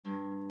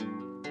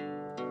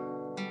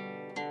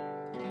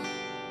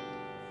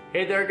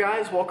Hey there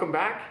guys, welcome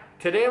back.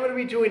 Today I'm going to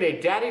be doing a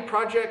daddy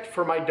project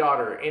for my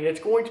daughter, and it's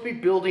going to be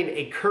building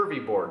a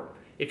curvy board.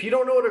 If you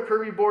don't know what a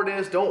curvy board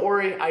is, don't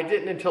worry, I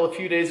didn't until a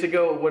few days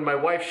ago when my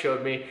wife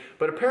showed me,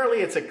 but apparently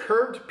it's a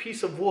curved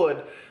piece of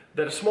wood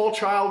that a small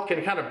child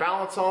can kind of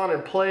balance on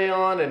and play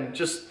on and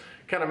just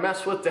kind of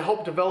mess with to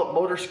help develop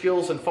motor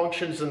skills and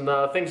functions and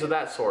things of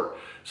that sort.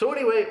 So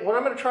anyway, what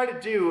I'm going to try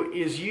to do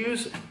is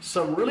use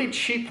some really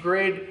cheap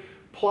grade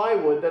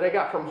plywood that I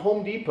got from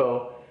Home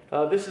Depot.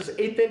 This is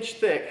 1/8 inch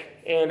thick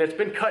and it's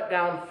been cut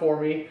down for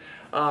me,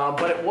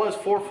 but it was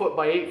 4 foot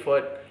by 8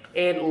 foot,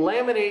 and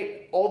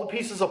laminate all the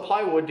pieces of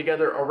plywood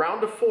together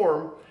around a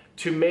form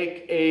to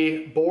make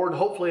a board,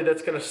 hopefully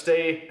that's going to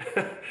stay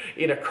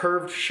in a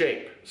curved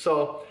shape.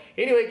 So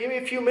anyway, give me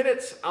a few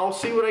minutes, I'll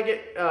see what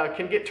I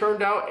can get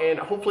turned out, and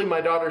hopefully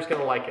my daughter's going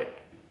to like it.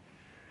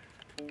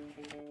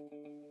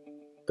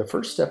 The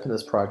first step in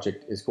this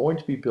project is going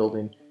to be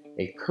building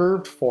a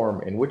curved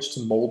form in which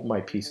to mold my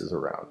pieces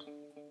around.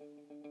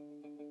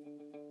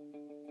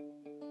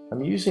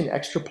 I'm using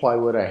extra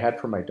plywood I had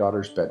for my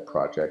daughter's bed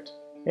project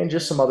and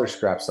just some other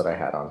scraps that I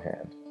had on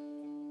hand.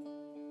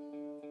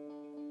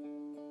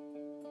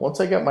 Once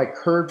I got my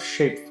curved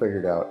shape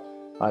figured out,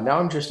 now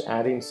I'm just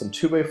adding some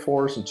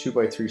 2x4s and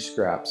 2x3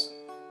 scraps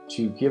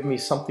to give me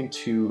something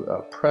to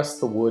press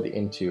the wood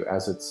into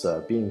as it's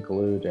being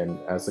glued and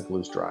as the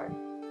glue's drying.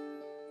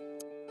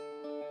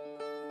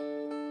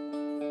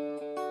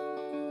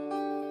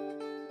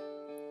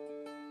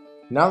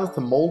 Now that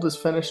the mold is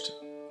finished,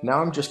 now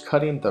I'm just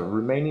cutting the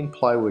remaining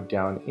plywood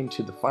down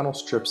into the final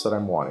strips that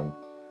I'm wanting.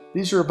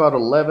 These are about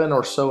 11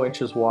 or so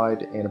inches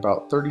wide and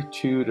about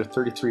 32 to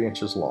 33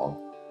 inches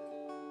long.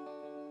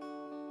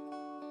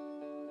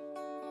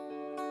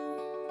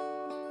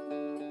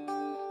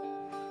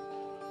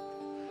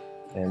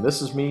 And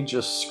this is me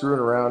just screwing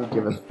around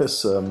giving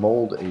this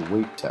mold a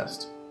weight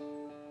test.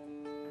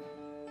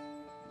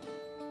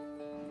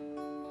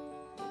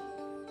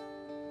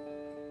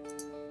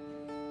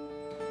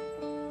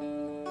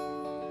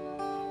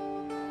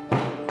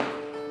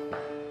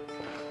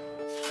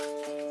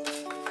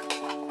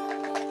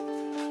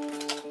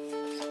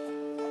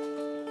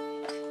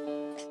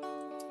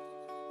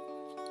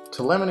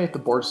 To laminate the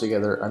boards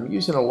together, I'm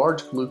using a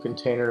large glue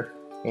container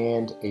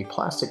and a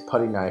plastic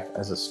putty knife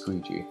as a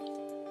squeegee.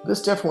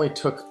 This definitely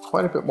took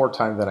quite a bit more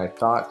time than I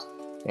thought,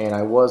 and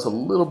I was a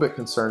little bit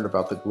concerned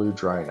about the glue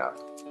drying up.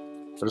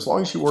 But as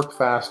long as you work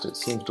fast, it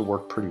seems to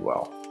work pretty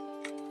well.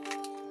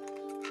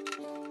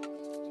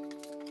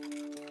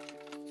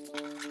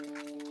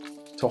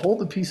 To hold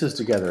the pieces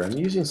together, I'm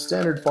using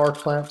standard bar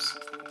clamps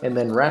and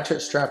then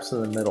ratchet straps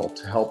in the middle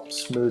to help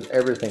smooth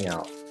everything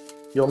out.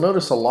 You'll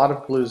notice a lot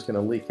of glue is going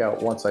to leak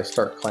out once I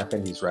start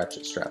clamping these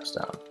ratchet straps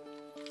down.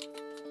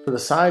 For the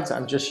sides,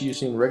 I'm just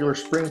using regular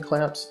spring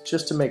clamps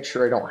just to make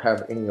sure I don't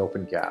have any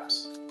open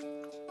gaps.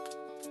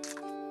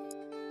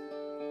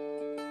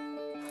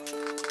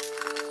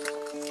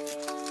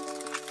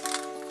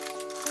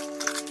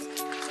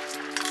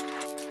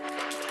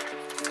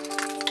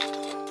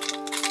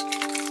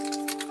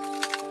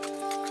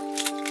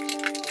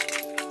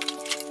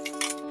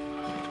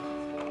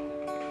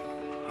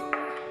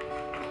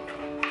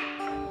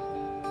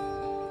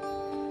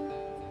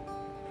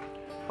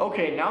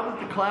 Okay, now that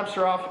the clamps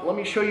are off, let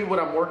me show you what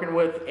I'm working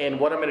with and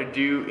what I'm going to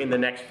do in the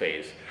next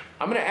phase.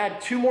 I'm going to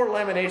add 2 more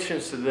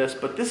laminations to this,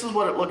 but this is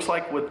what it looks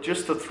like with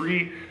just the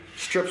 3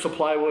 strips of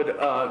plywood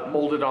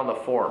molded on the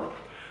form.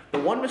 The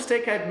one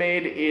mistake I've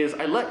made is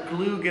I let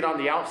glue get on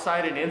the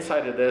outside and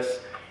inside of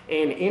this,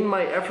 and in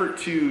my effort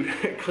to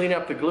clean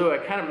up the glue, I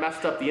kind of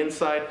messed up the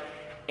inside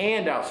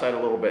and outside a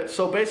little bit.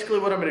 So basically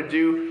what I'm going to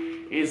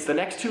do is the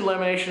next 2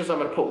 laminations, I'm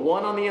going to put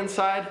one on the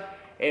inside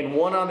and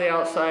one on the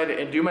outside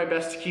and do my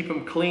best to keep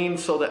them clean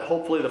so that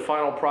hopefully the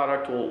final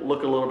product will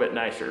look a little bit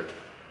nicer.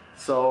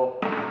 So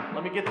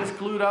let me get this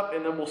glued up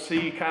and then we'll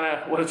see kind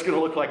of what it's going to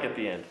look like at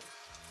the end.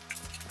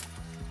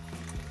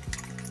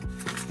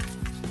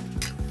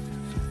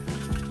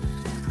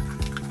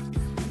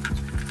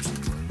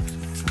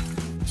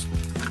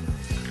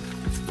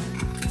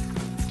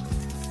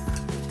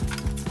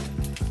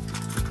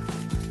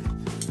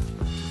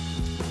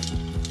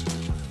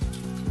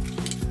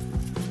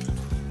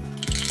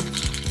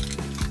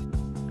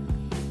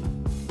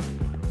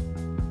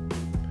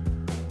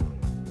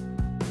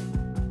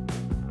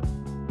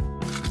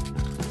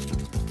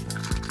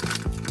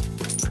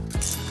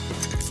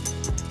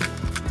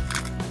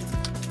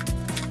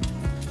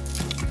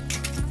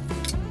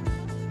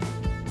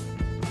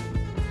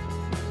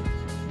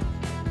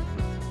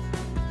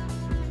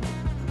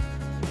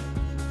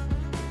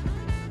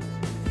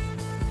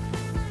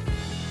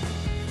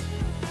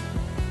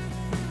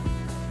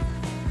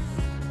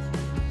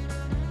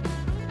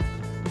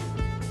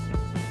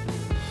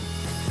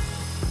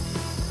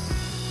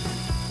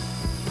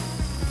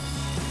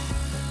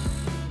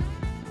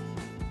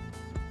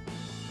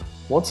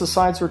 Once the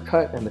sides were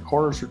cut and the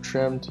corners were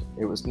trimmed,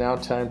 it was now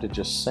time to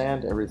just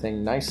sand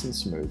everything nice and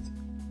smooth,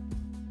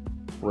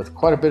 with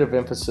quite a bit of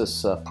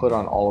emphasis put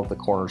on all of the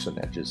corners and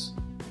edges.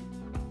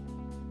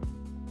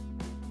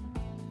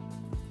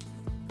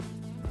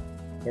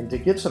 And to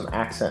give some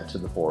accent to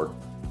the board,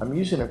 I'm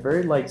using a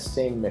very light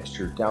stain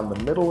mixture down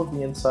the middle of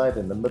the inside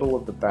and the middle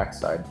of the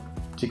backside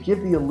to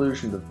give the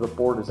illusion that the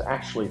board is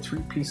actually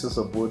 3 pieces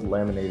of wood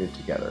laminated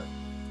together.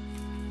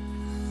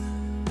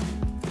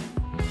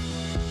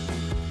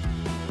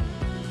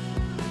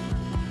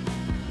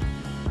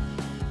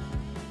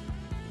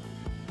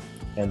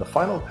 And the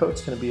final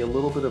coat's going to be a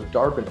little bit of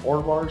Darbin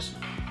Orvar's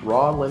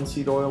raw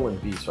linseed oil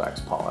and beeswax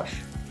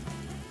polish.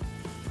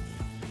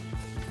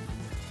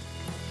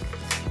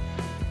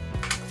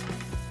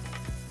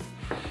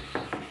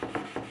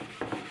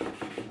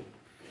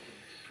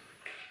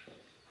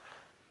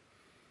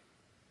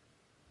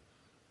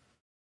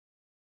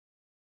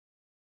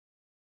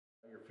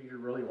 Your feet are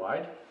really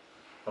wide?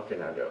 Okay,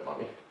 now do it,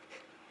 Mommy.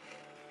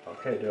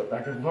 Okay, do it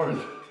back and forth.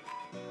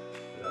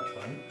 That's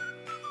fine.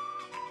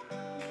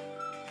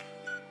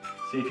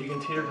 See if you can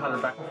teeter-totter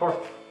back and forth.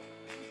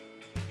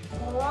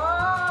 Whoa.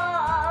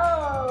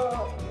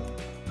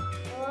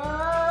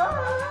 Whoa.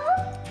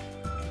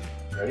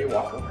 Ready?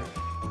 Walk away.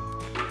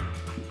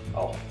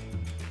 Oh.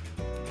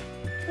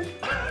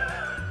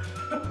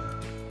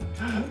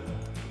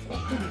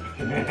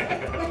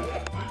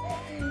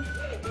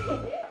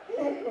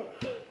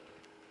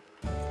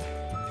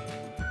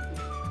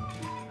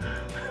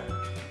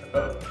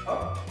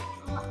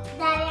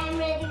 Daddy, I'm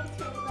ready to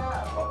go.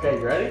 Okay,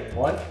 you ready?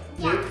 1, 2.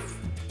 Yes.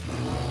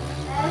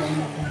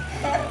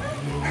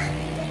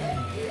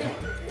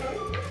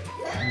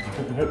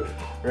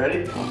 Ready?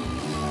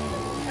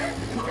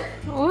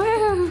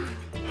 Woo!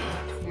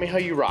 Tell me how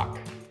you rock.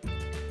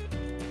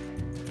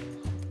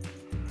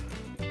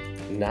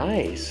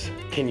 Nice.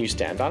 Can you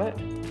stand on it?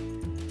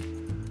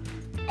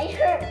 I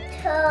hurt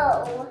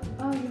toe.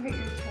 Oh, you hurt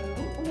your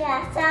toe?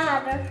 Yes, I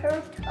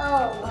hurt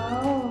toe.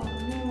 Oh,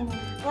 no.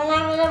 When I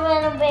was a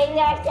little baby,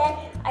 I said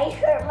I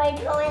hurt my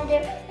toe in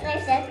there, and I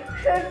said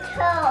hurt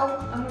toe.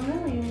 Oh,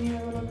 really? When you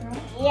were a little girl?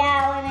 Yeah,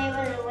 when I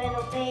was a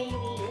little baby.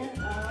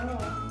 Oh.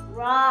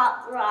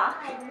 Rock, rock.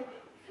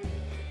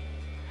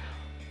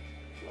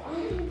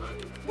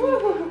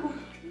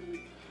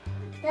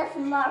 That's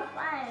more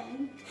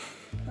fun.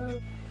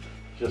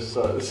 Just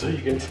so you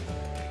can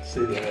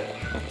see that.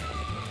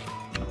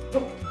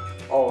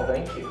 Oh,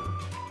 thank you.